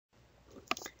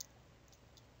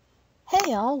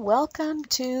Hi all, welcome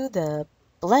to the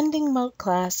blending mode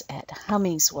class at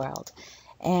Hummy's World.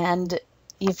 And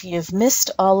if you've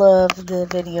missed all of the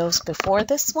videos before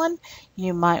this one,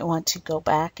 you might want to go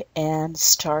back and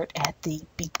start at the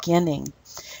beginning.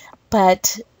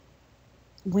 But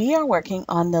we are working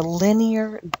on the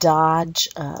linear dodge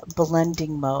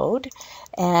blending mode,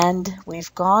 and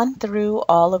we've gone through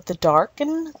all of the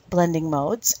darken blending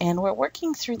modes, and we're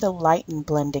working through the lighten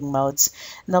blending modes.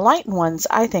 And the lighten ones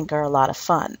I think are a lot of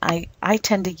fun. I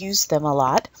tend to use them a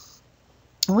lot.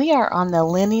 We are on the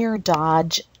linear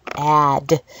dodge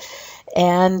add,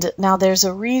 and now there's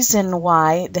a reason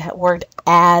why that word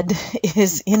add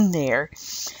is in there.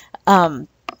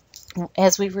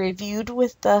 As we reviewed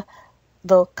with the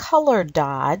color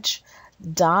dodge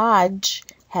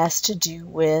has to do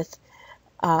with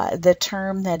the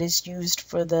term that is used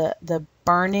for the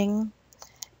burning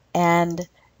and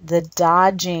the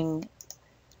dodging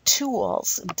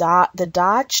tools. The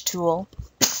dodge tool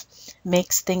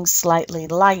makes things slightly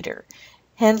lighter.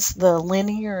 Hence, the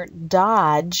linear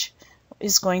dodge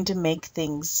is going to make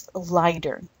things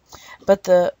lighter. But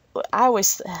I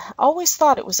always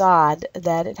thought it was odd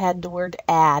that it had the word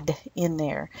add in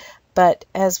there. But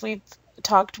as we've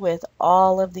talked to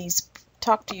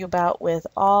you about with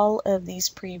all of these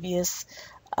previous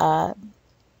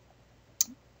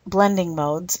blending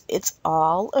modes, it's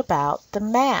all about the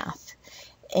math.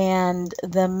 And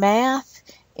the math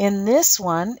in this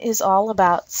one is all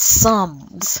about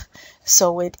sums.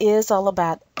 So it is all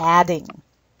about adding.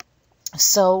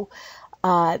 So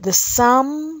the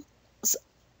sums,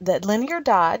 the linear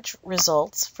dodge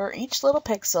results for each little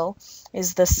pixel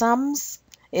is the sums.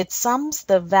 It sums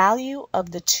the value of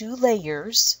the two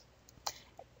layers,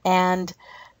 and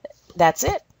that's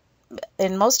it.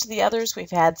 In most of the others, we've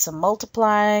had some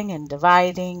multiplying and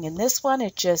dividing. In this one,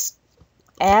 it just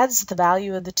adds the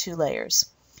value of the two layers.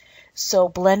 So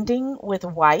blending with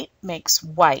white makes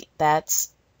white.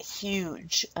 That's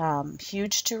huge,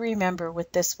 huge to remember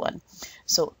with this one.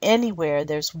 So anywhere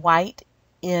there's white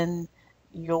in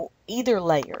either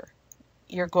layer,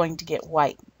 you're going to get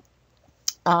white.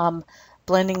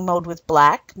 Blending mode with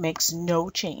black makes no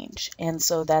change, and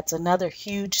so that's another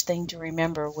huge thing to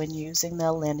remember when using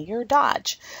the linear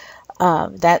dodge.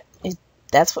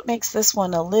 That's what makes this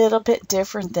one a little bit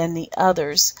different than the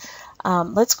others.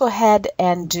 Let's go ahead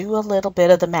and do a little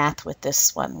bit of the math with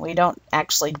this one. We don't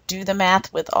actually do the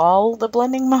math with all the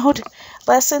blending mode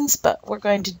lessons, but we're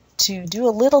going to do a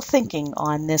little thinking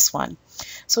on this one.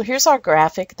 So here's our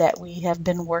graphic that we have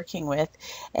been working with,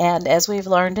 and as we've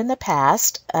learned in the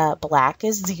past, black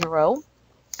is 0,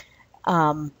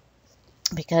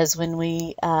 because when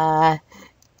we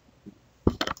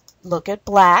look at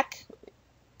black,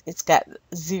 it's got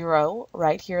 0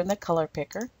 right here in the color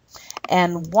picker,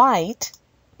 and white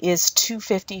is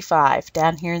 255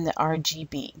 down here in the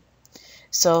RGB.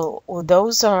 So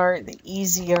those are the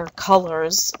easier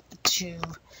colors to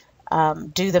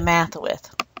do the math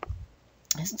with.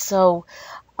 So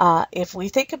if we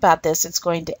think about this, it's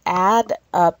going to add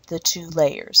up the two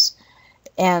layers.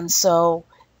 And so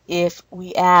if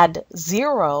we add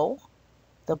 0,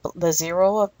 the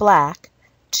 0 of black,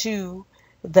 to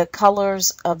the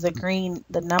colors of the green,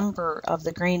 the number of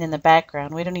the green in the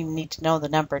background, we don't even need to know the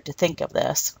number to think of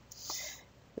this.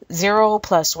 0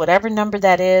 plus whatever number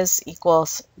that is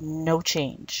equals no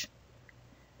change.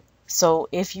 So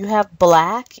if you have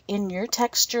black in your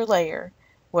texture layer,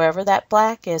 wherever that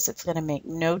black is, it's going to make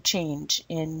no change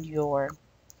in your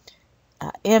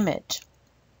image.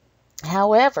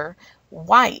 However,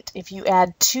 white, if you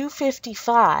add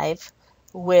 255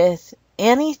 with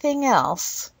anything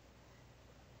else,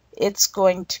 it's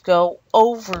going to go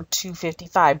over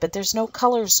 255, but there's no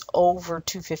colors over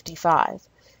 255.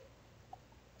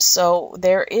 So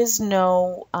there is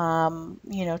no,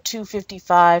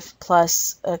 255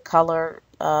 plus a color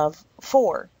of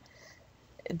 4.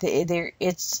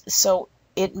 So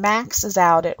it maxes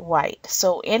out at white.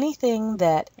 So anything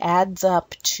that adds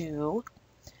up to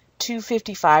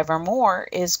 255 or more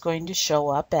is going to show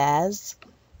up as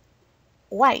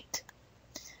white.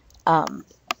 And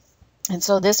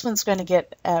so this one's going to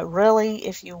get really,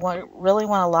 if you really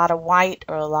want a lot of white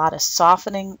or a lot of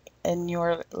softening in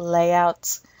your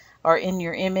layouts or in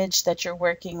your image that you're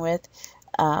working with,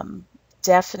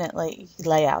 definitely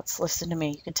layouts. Listen to me.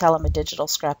 You can tell I'm a digital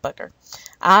scrapbooker.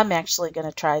 I'm actually going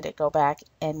to try to go back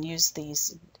and use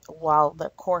these while the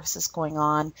course is going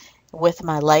on with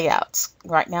my layouts.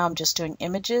 Right now I'm just doing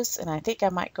images, and I think I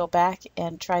might go back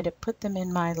and try to put them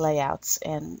in my layouts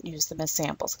and use them as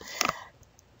samples.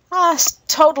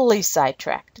 Totally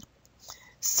sidetracked.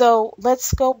 So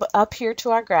let's go up here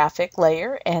to our graphic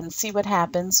layer and see what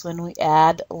happens when we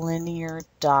add linear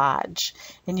dodge.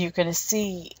 And you're going to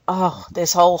see, oh,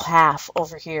 this whole half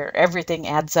over here, everything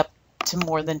adds up to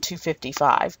more than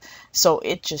 255. So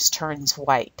it just turns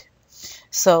white.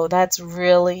 So that's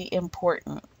really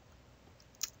important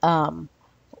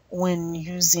when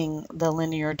using the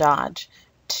linear dodge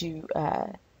to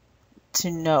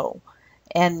know.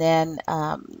 And then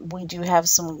we do have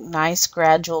some nice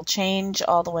gradual change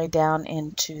all the way down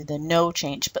into the no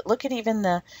change. But look at even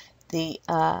the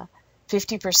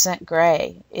 50%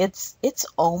 gray. It's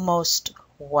almost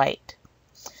white.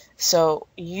 So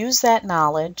use that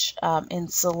knowledge in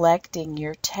selecting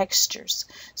your textures.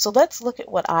 So let's look at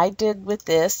what I did with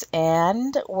this,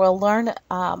 and we'll learn.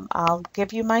 I'll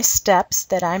give you my steps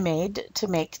that I made to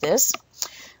make this.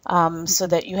 So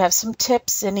that you have some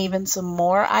tips and even some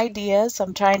more ideas.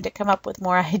 I'm trying to come up with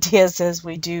more ideas as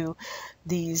we do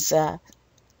these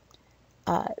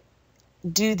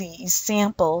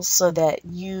samples so that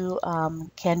you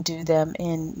can do them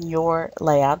in your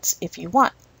layouts if you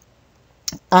want.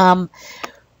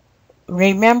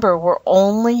 Remember, we're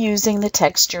only using the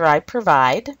texture I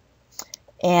provide,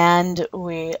 and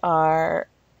we are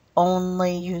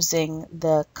only using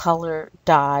the color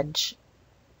dodge,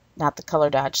 not the color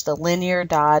dodge, the linear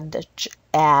dodge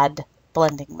add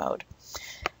blending mode.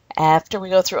 After we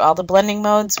go through all the blending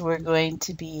modes, we're going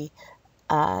to be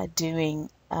doing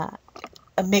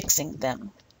mixing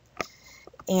them.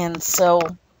 And so,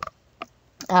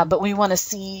 but we want to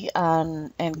see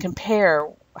and compare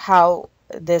how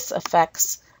this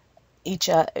affects each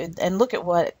other, and look at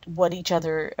what each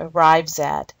other arrives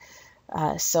at,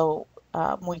 so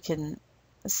we can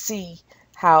see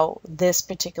how this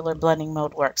particular blending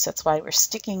mode works. That's why we're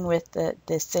sticking with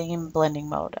the same blending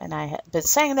mode. And I have been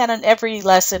saying that on every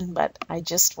lesson, but I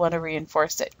just want to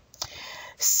reinforce it.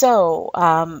 So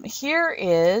here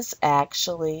is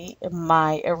actually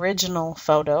my original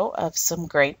photo of some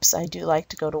grapes. I do like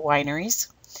to go to wineries.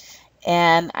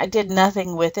 And I did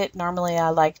nothing with it. Normally I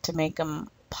like to make them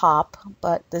pop,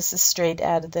 but this is straight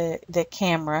out of the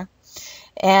camera.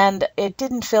 And it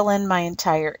didn't fill in my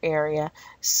entire area.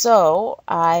 So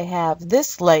I have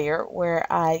this layer where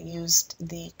I used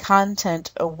the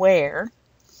content aware,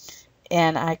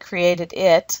 and I created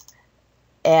it,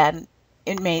 and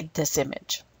it made this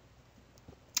image.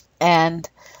 And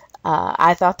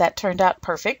I thought that turned out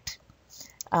perfect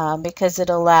because it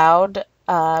allowed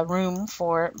room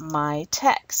for my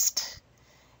text.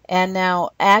 And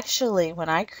now actually when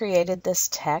I created this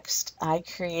text, I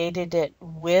created it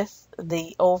with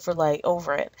the overlay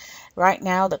over it. Right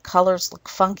now the colors look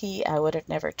funky. I would have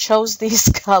never chose these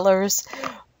colors,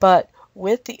 but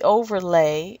with the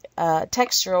overlay,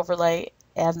 texture overlay,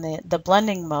 and the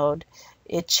blending mode,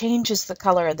 it changes the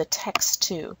color of the text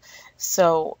too.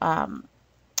 So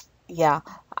yeah,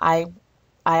 I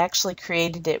actually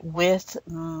created it with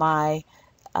my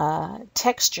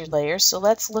texture layer. So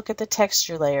let's look at the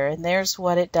texture layer, and there's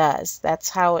what it does. That's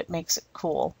how it makes it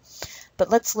cool. But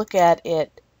let's look at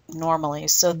it normally.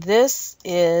 So this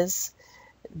is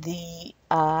the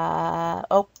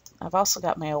oh, I've also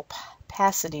got my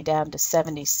opacity down to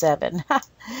 77.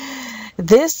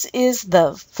 This is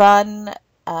the fun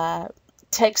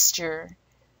texture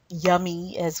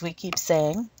yummy, as we keep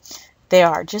saying.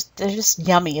 They're just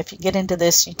yummy. If you get into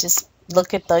this, you just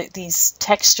look at these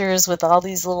textures with all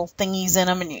these little thingies in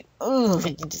them, and ooh,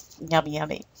 just yummy,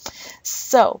 yummy.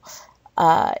 So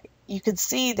you can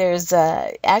see there's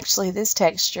actually this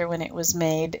texture when it was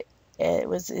made,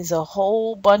 is a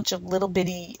whole bunch of little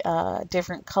bitty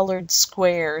different colored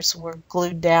squares were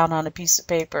glued down on a piece of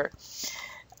paper.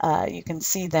 You can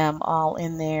see them all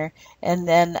in there, and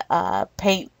then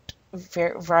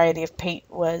variety of paint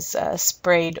was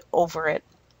sprayed over it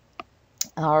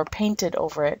or painted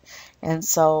over it, and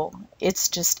so it's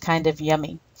just kind of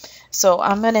yummy. So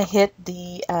I'm going to hit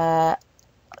the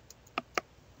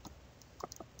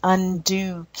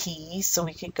undo key so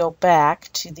we could go back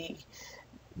to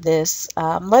this.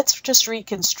 Let's just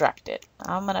reconstruct it.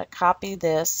 I'm going to copy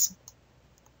this.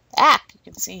 You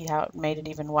can see how it made it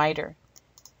even whiter.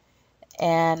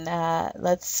 And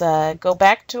let's go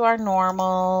back to our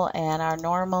normal and our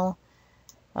normal.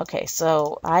 Okay,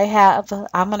 so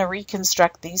I'm going to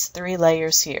reconstruct these three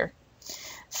layers here.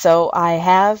 So I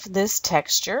have this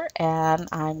texture, and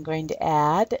I'm going to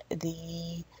add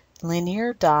the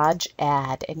linear dodge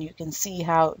add, and you can see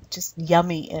how just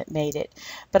yummy it made it.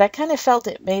 But I kind of felt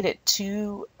it made it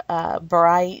too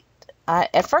bright.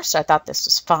 At first I thought this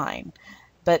was fine,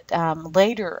 but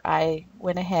later I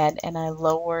went ahead and I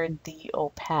lowered the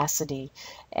opacity,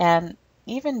 and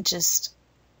even just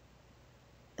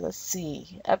let's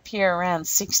see, up here around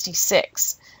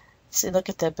 66. See, look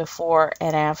at the before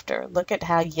and after. Look at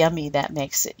how yummy that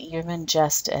makes it, even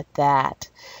just at that.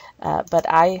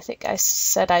 But I think I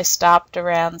said I stopped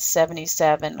around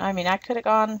 77. I mean, I could have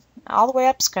gone all the way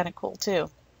up. It's kind of cool too.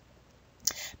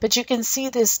 But you can see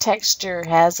this texture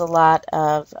has a lot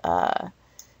of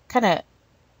kind of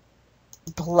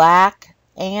black,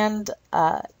 and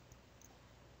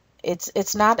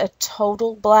it's not a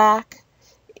total black.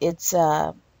 It's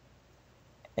a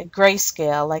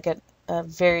grayscale, like a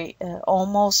very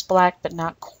almost black, but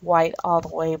not quite all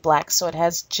the way black. So it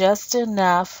has just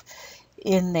enough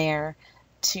in there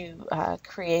to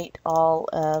create all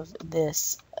of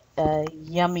this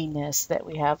yumminess that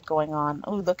we have going on.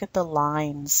 Oh, look at the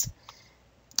lines,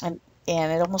 and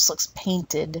it almost looks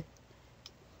painted.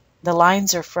 The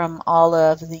lines are from all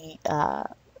of the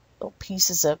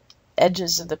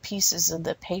edges of the pieces of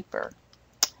the paper,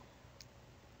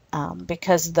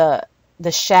 because the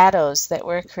shadows that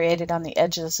were created on the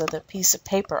edges of the piece of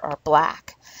paper are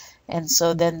black, and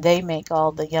so then they make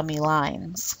all the yummy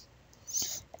lines.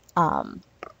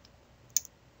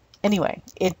 Anyway,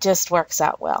 it just works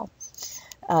out well.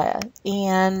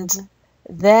 And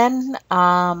then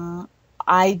I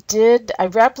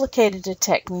replicated a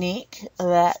technique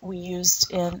that we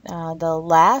used in the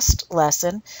last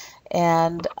lesson,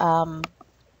 and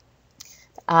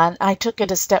I took it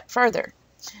a step further.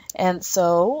 And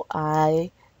so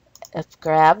I have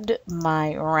grabbed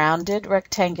my rounded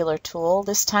rectangular tool.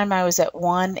 This time I was at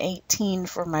 1/18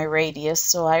 for my radius,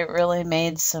 so I really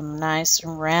made some nice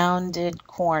rounded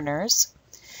corners.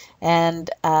 And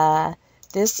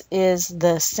this is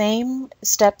the same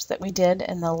steps that we did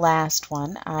in the last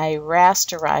one. I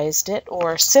rasterized it,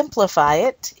 or simplify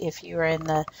it if you're in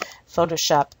the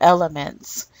Photoshop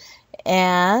Elements.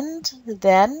 And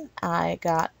then I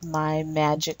got my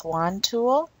magic wand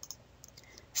tool,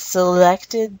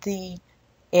 selected the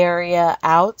area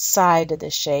outside of the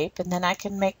shape, and then I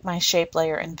can make my shape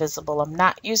layer invisible. I'm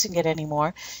not using it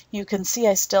anymore. You can see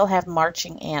I still have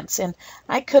marching ants, and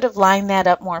I could have lined that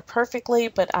up more perfectly,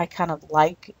 but I kind of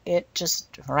like it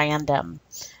just random.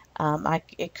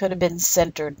 It could have been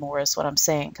centered more is what I'm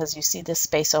saying, because you see this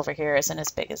space over here isn't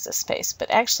as big as this space, but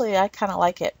actually I kind of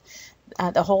like it.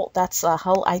 That's the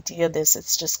whole idea of this.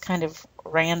 It's just kind of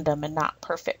random and not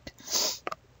perfect.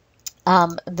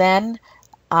 Then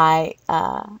I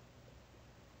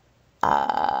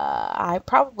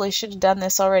probably should have done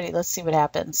this already. Let's see what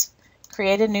happens.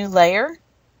 Create a new layer.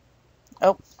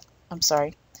 Oh, I'm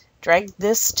sorry. Drag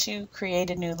this to create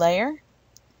a new layer.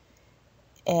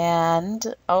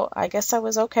 And, oh, I guess I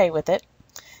was okay with it.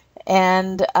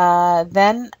 And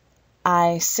then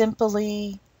I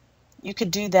simply, you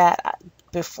could do that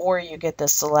before you get the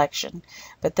selection.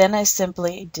 But then I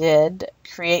simply did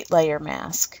create layer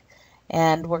mask.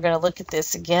 And we're going to look at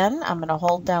this again. I'm going to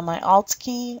hold down my Alt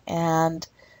key and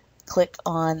click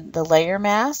on the layer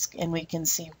mask, and we can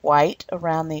see white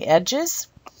around the edges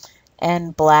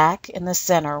and black in the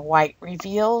center. White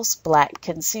reveals, black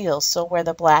conceals. So where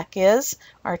the black is,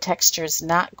 our texture is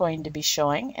not going to be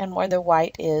showing, and where the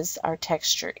white is, our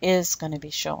texture is going to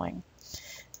be showing.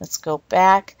 Let's go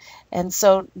back. And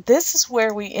so this is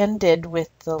where we ended with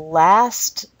the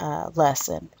last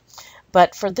lesson.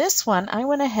 But for this one, I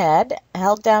went ahead,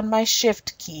 held down my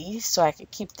Shift key so I could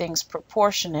keep things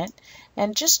proportionate,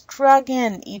 and just drug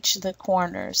in each of the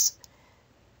corners.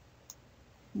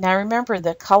 Now remember,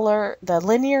 the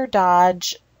linear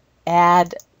dodge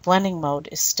add blending mode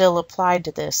is still applied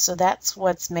to this, so that's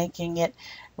what's making it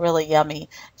really yummy.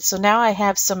 So now I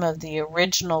have some of the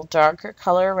original darker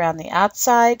color around the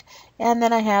outside, and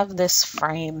then I have this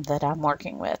frame that I'm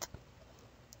working with.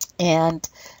 And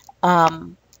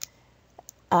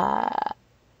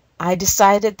I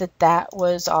decided that that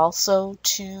was also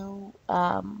too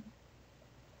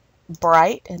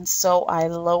bright, and so I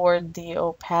lowered the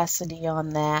opacity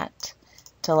on that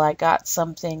till I got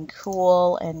something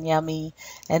cool and yummy,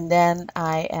 and then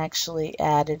I actually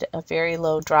added a very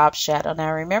low drop shadow.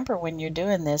 Now remember, when you're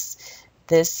doing this,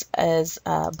 this is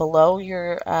below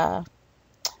your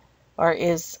or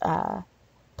is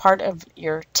part of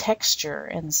your texture,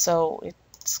 and so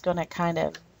it's going to kind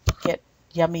of get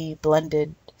yummy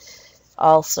blended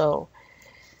also.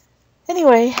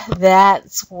 Anyway,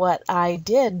 that's what I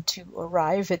did to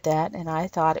arrive at that, and I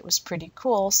thought it was pretty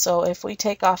cool. So if we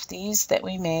take off these that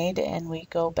we made and we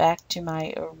go back to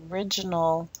my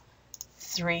original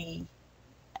three,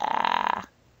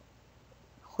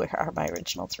 where are my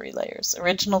original three layers?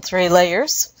 Original three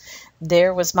layers.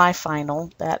 There was my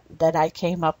final that I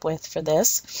came up with for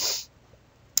this.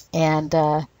 And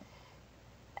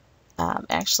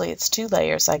actually it's two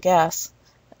layers, I guess.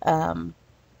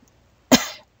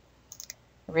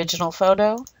 original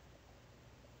photo,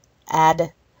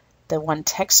 add the one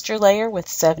texture layer with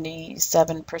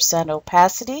 77%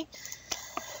 opacity,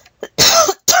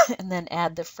 and then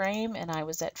add the frame, and I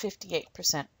was at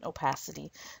 58%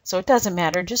 opacity. So it doesn't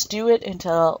matter, just do it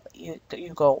until you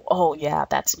go, oh yeah,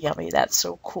 that's yummy, that's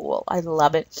so cool, I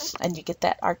love it, and you get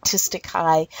that artistic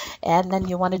high, and then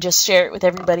you want to just share it with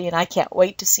everybody, and I can't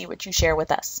wait to see what you share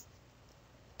with us.